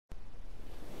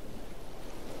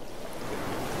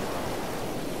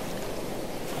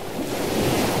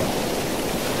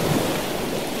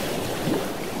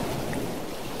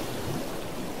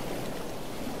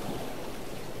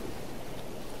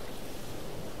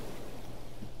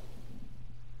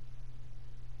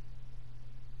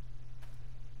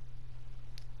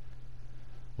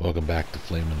Welcome back to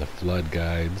Flame in the Flood,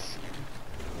 guides.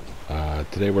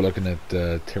 Today we're looking at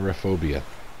Terraphobia.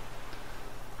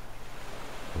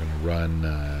 We're going to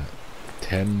run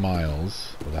 10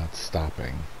 miles without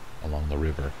stopping along the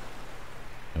river.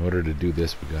 In order to do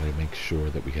this, we've got to make sure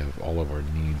that we have all of our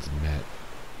needs met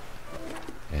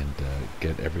and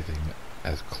get everything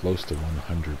as close to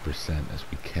 100% as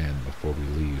we can before we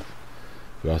leave.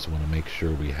 We also want to make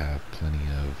sure we have plenty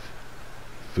of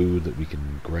food that we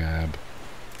can grab.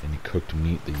 Any cooked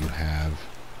meat that you have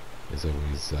is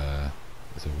always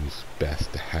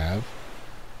best to have.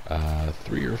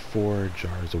 3 or 4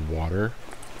 jars of water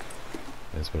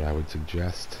is what I would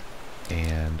suggest,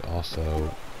 and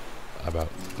also about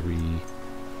 3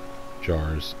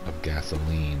 jars of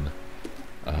gasoline.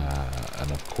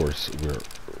 And of course, we're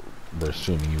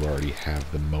assuming you already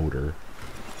have the motor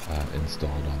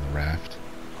installed on the raft,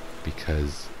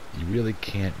 because you really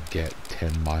can't get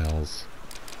 10 miles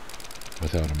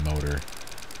without a motor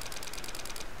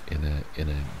in a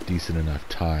decent enough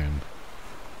time.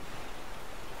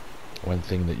 One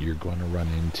thing that you're going to run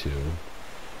into,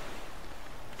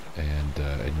 and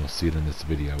you'll see it in this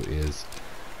video, is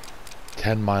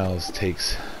 10 miles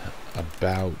takes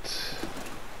about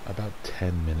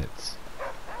 10 minutes.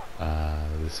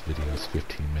 This video is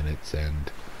 15 minutes,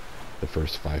 and the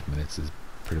first 5 minutes is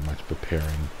pretty much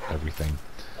preparing everything.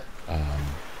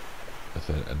 With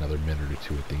another minute or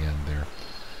two at the end there.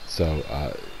 So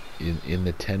in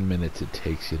the 10 minutes it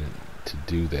takes you to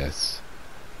do this,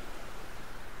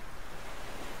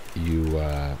 you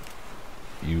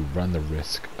run the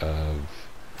risk of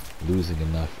losing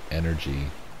enough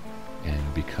energy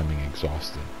and becoming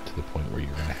exhausted to the point where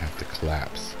you're going to have to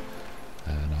collapse.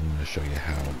 And I'm going to show you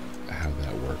how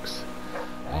that works.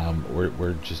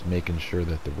 We're just making sure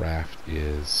that the raft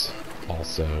is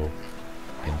also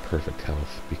in perfect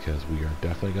health, because we are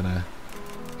definitely gonna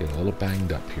get a little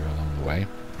banged up here along the way.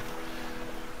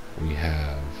 We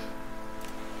have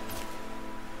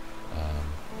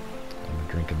I'm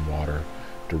drinking water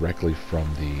directly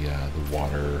from the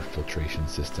water filtration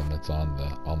system that's on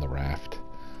the raft.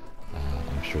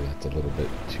 I'm sure that's a little bit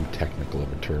too technical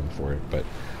of a term for it, but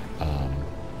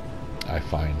I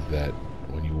find that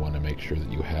when you want to make sure that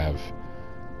you have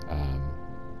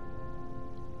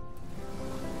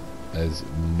as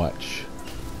much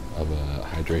of a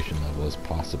hydration level as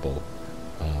possible,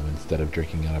 instead of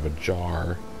drinking out of a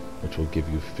jar, which will give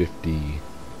you 50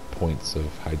 points of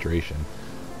hydration,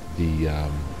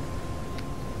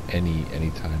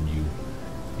 anytime you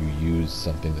use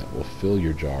something that will fill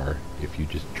your jar, if you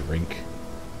just drink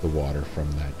the water from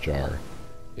that jar,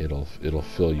 it'll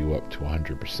fill you up to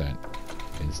 100%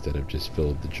 instead of just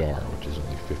fill the jar, which is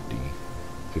only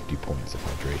 50 points of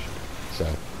hydration. So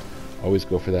always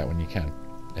go for that when you can,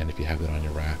 and if you have that on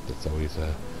your raft, it's always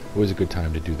a good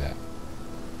time to do that.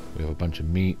 We have a bunch of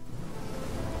meat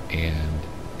and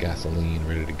gasoline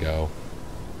ready to go,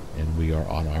 and we are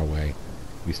on our way.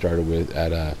 We started with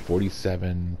at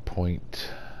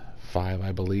 47.5,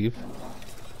 I believe,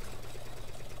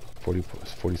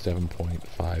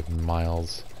 47.5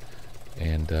 miles,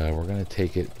 and we're going to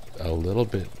take it a little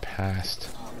bit past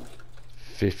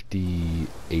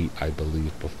 58, I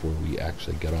believe, before we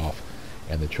actually get off.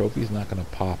 And the trophy's not going to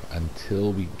pop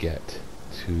until we get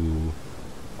to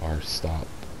our stop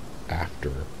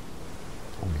after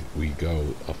we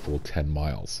go a full 10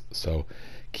 miles. So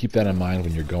keep that in mind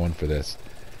when you're going for this.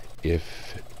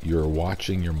 If you're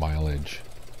watching your mileage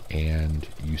and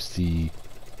you see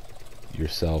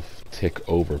yourself tick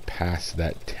over past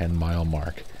that 10 mile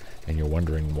mark and you're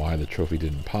wondering why the trophy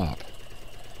didn't pop,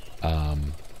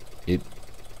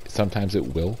 sometimes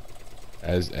it will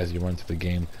as you run through the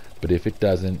game, but if it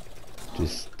doesn't,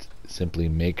 just simply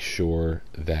make sure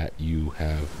that you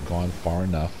have gone far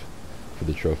enough for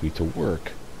the trophy to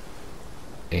work,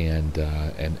 and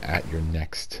at your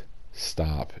next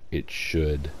stop it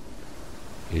should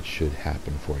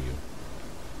happen for you.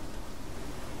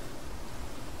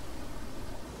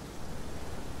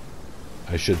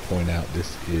 I should point out,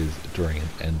 this is during an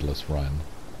endless run.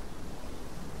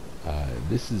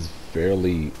 This is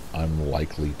fairly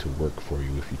unlikely to work for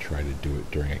you if you try to do it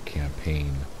during a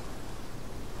campaign,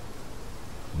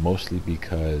 mostly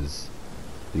because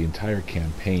the entire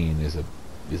campaign is a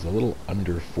little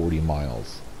under 40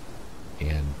 miles,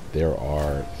 and there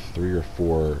are 3 or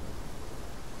 4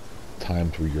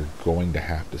 times where you're going to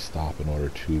have to stop in order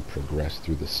to progress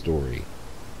through the story.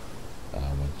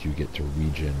 Once you get to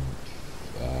region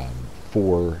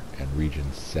 4 and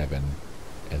region 7,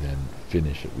 and then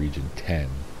finish at region 10,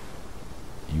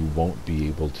 you won't be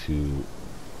able to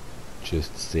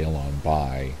just sail on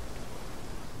by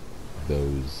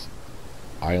those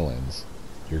islands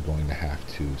you're going to have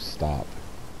to stop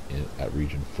at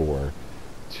region 4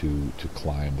 to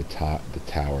climb the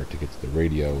tower to get to the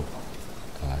radio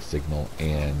signal,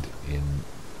 and in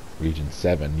region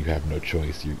 7 you have no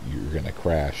choice. You're going to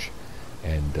crash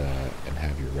and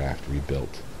have your raft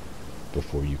rebuilt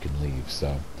before you can leave.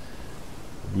 So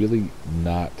really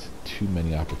not too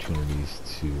many opportunities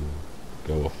to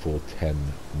go a full 10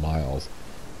 miles.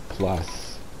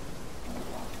 Plus,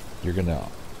 you're gonna,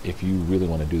 if you really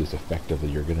want to do this effectively,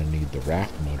 you're gonna need the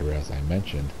raft motor, as I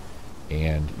mentioned,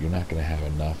 and you're not gonna have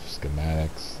enough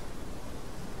schematics,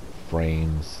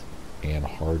 frames, and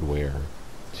hardware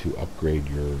to upgrade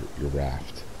your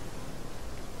raft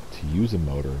to use a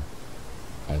motor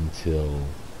until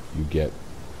you get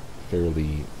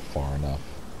fairly far enough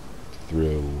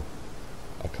through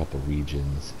a couple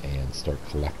regions and start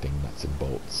collecting nuts and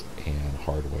bolts and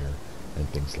hardware and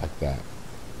things like that.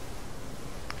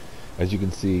 As you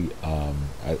can see,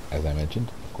 as I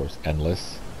mentioned, of course,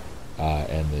 endless,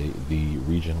 and the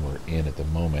region we're in at the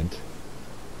moment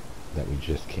that we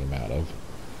just came out of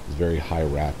is very high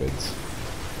rapids.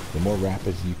 The more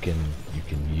rapids you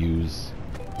can use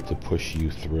to push you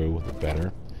through, the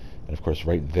better. And of course,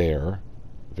 right there,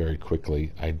 very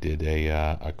quickly, I did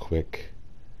a quick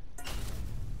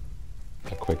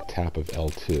tap of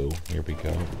L2. Here we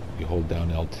go. You hold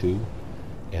down L2,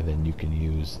 and then you can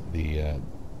use the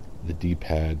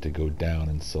D-pad to go down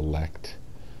and select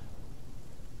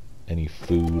any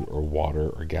food or water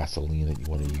or gasoline that you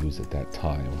want to use at that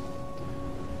time.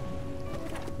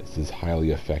 This is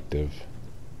highly effective.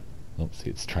 Oops, see,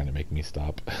 it's trying to make me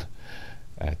stop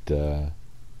at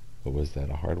what was that,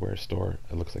 a hardware store?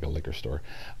 It looks like a liquor store.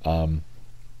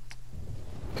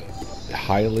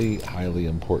 Highly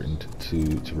important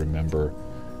to remember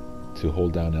to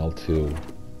hold down L2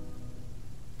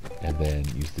 and then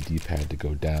use the D-pad to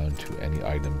go down to any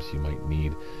items you might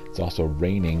need. It's also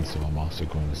raining, so I'm also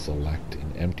going to select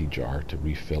an empty jar to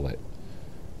refill it.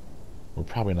 We're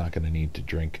probably not going to need to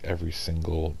drink every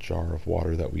single jar of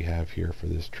water that we have here for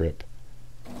this trip,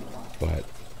 but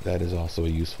that is also a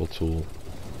useful tool,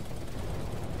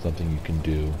 something you can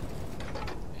do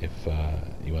if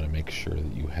you want to make sure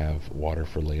that you have water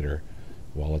for later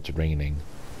while it's raining,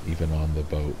 even on the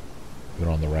boat, even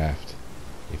on the raft.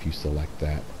 If you select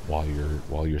that while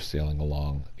you're sailing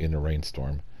along in a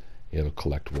rainstorm, it'll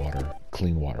collect water,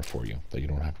 clean water for you that you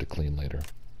don't have to clean later.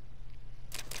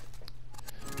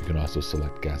 You can also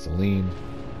select gasoline,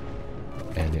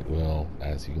 and it will,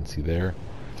 as you can see there,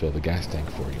 fill the gas tank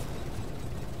for you.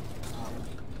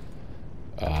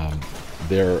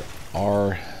 There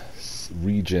are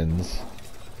regions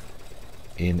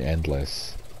in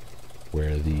Endless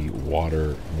where the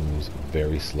water moves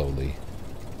very slowly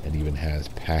and even has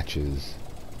patches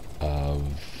of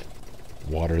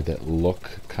water that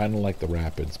look kind of like the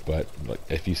rapids, but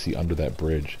if you see under that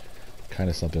bridge, kind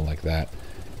of something like that,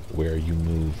 where you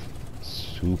move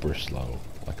super slow,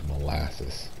 like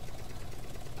molasses.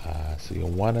 So you'll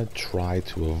want to try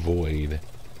to avoid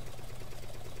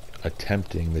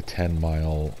attempting the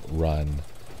 10-mile run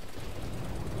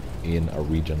in a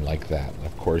region like that. And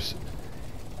of course,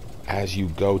 as you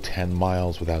go 10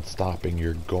 miles without stopping,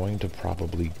 you're going to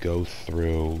probably go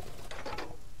through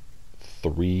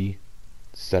 3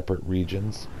 separate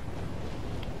regions,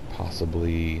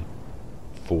 possibly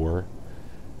 4.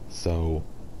 So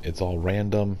it's all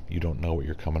random. You don't know what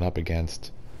you're coming up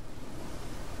against.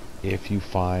 If you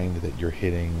find that you're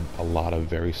hitting a lot of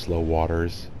very slow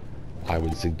waters, I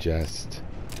would suggest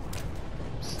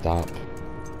stop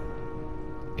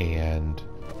and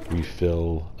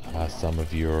refill some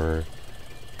of your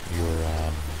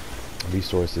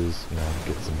resources. You know,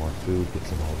 get some more food, get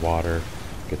some more water,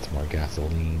 get some more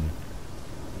gasoline.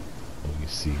 Well, you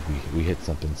see, we hit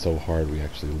something so hard we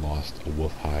actually lost a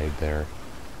wolf hide there.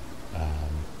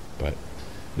 But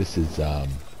this is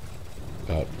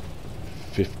about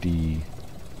 50.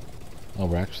 Oh,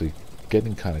 we're actually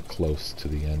getting kind of close to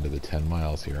the end of the 10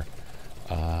 miles here.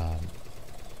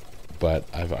 But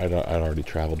I'd already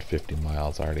traveled 50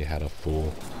 miles. I already had a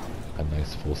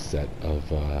nice full set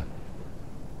of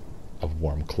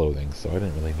warm clothing, so I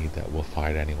didn't really need that wolf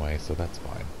hide anyway, so that's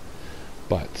fine.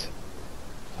 But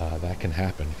that can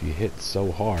happen if you hit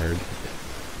so hard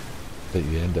that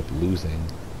you end up losing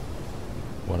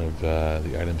one of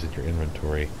the items in your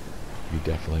inventory. You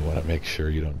definitely want to make sure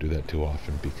you don't do that too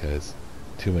often, because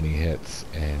too many hits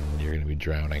and you're going to be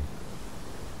drowning.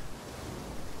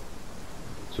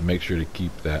 So make sure to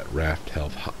keep that raft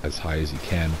health as high as you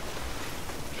can.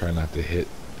 Try not to hit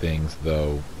things,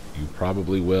 though you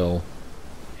probably will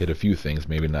hit a few things,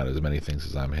 maybe not as many things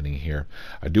as I'm hitting here.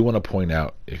 I do want to point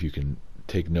out, if you can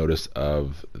take notice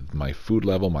of my food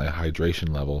level, my hydration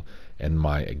level, and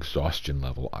my exhaustion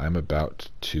level. I'm about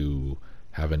to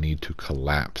have a need to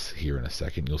collapse here in a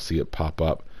second. You'll see it pop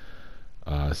up.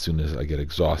 As soon as I get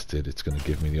exhausted, it's going to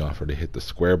give me the offer to hit the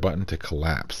square button to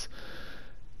collapse.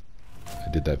 I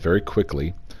did that very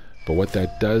quickly, but what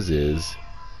that does is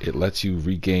it lets you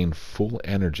regain full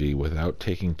energy without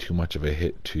taking too much of a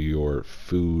hit to your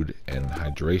food and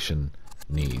hydration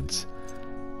needs.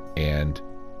 And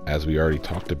as we already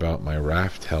talked about, my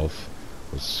raft health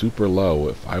was super low.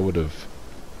 If I would have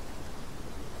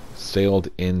sailed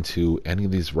into any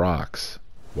of these rocks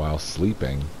while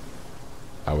sleeping,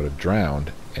 I would have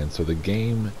drowned. And so the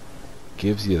game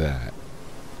gives you that.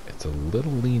 It's a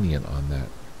little lenient on that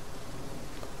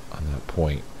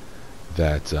point,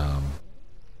 that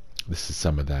this is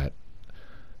some of that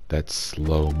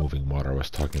slow moving water I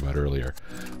was talking about earlier.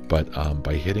 But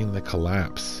by hitting the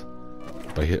collapse,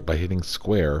 by hitting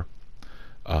square,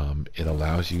 it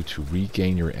allows you to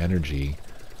regain your energy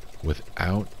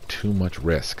without too much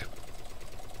risk.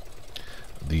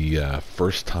 The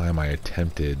first time I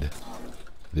attempted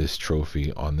this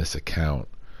trophy on this account,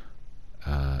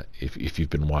 if you've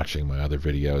been watching my other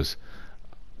videos,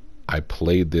 I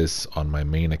played this on my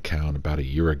main account about a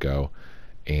year ago,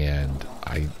 and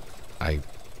I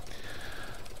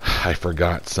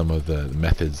forgot some of the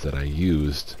methods that I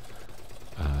used.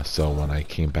 So when I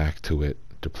came back to it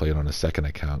to play it on a second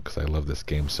account, because I love this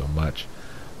game so much,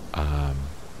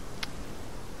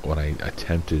 when I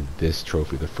attempted this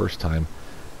trophy the first time,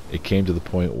 it came to the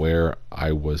point where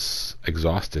I was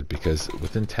exhausted, because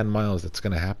within 10 miles that's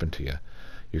going to happen to you.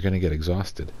 You're going to get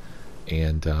exhausted.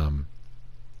 And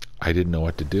I didn't know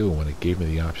what to do. When it gave me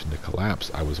the option to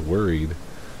collapse, I was worried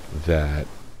that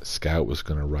Scout was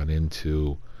going to run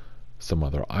into some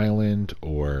other island,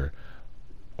 or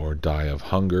die of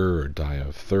hunger, or die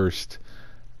of thirst.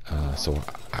 So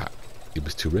it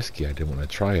was too risky. I didn't want to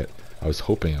try it. I was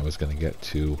hoping I was going to get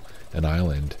to an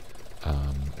island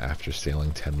after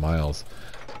sailing 10 miles,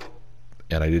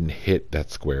 and I didn't hit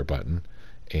that square button,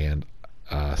 and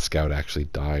Scout actually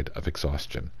died of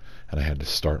exhaustion, and I had to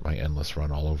start my endless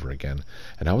run all over again.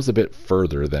 And I was a bit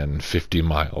further than 50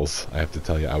 miles, I have to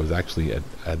tell you. I was actually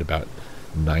at about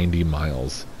 90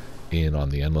 miles in on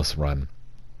the endless run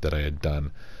that I had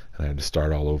done, and I had to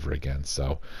start all over again.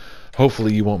 So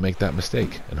hopefully you won't make that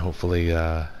mistake, and hopefully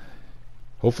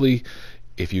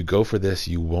if you go for this,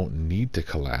 you won't need to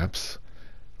collapse.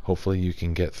 Hopefully you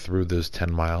can get through those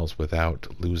 10 miles without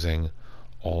losing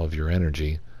all of your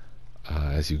energy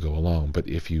as you go along. But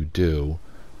if you do,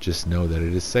 just know that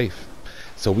it is safe.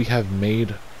 So we have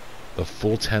made the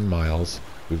full 10 miles.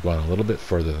 We've gone a little bit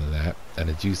further than that, and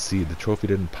as you see, the trophy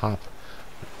didn't pop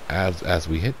as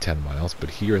we hit 10 miles, but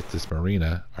here at this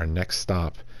marina, our next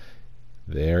stop,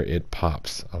 there it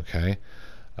pops. Okay,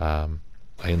 I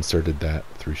inserted that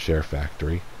through Share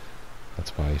Factory.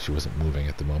 That's why she wasn't moving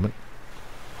at the moment.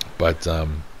 But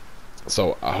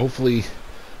so hopefully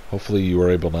you were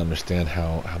able to understand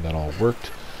how that all worked.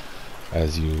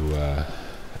 As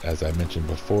I mentioned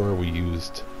before, we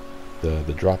used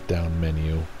the drop down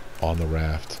menu on the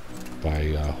raft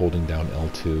by holding down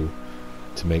L2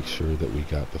 to make sure that we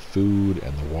got the food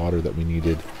and the water that we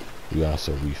needed. We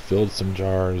also refilled some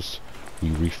jars. We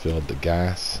refilled the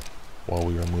gas while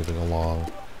we were moving along,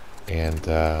 and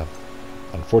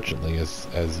unfortunately, as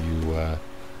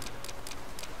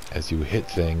you hit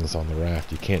things on the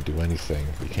raft, you can't do anything.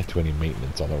 You can't do any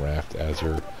maintenance on the raft as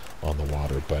you're on the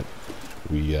water. But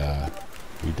we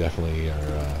definitely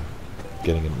are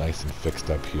getting it nice and fixed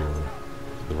up here.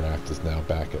 The raft is now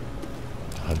back at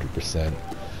 100%,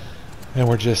 and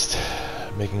we're just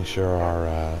making sure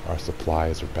our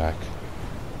supplies are back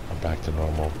to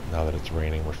normal. Now that it's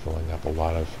raining, we're filling up a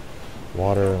lot of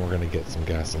water, and we're going to get some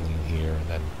gasoline here and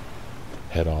then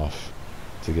head off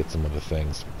to get some other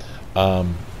things.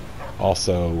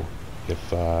 Also,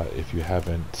 if you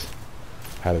haven't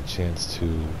had a chance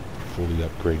to fully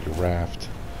upgrade your raft,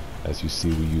 as you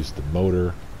see, we used the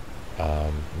motor.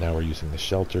 Now we're using the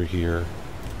shelter here,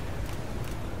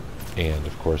 and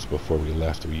of course before we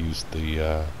left we used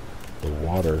the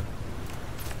water,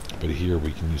 but here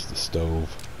we can use the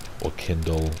stove or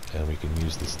kindle, and we can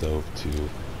use the stove to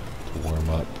warm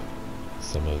up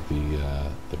some of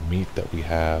the meat that we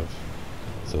have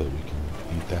so that we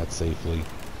can eat that safely.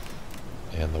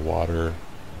 And the water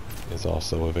is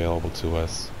also available to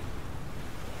us.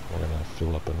 We're going to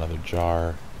fill up another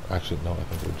jar. Actually, no, I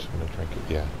think we're just going to drink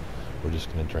it. Yeah, we're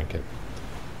just going to drink it.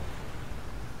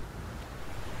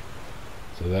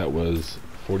 So that was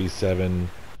 47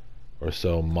 or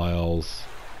so miles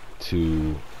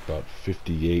to about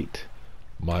 58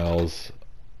 miles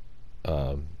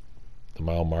the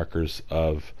mile markers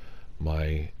of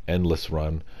my endless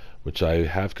run, which I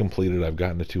have completed. I've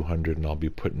gotten to 200, and I'll be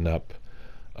putting up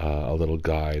a little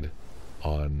guide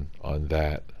on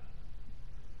that.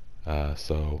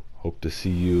 So hope to see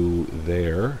you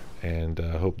there, and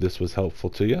hope this was helpful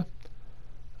to you.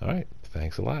 All right,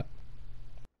 thanks a lot.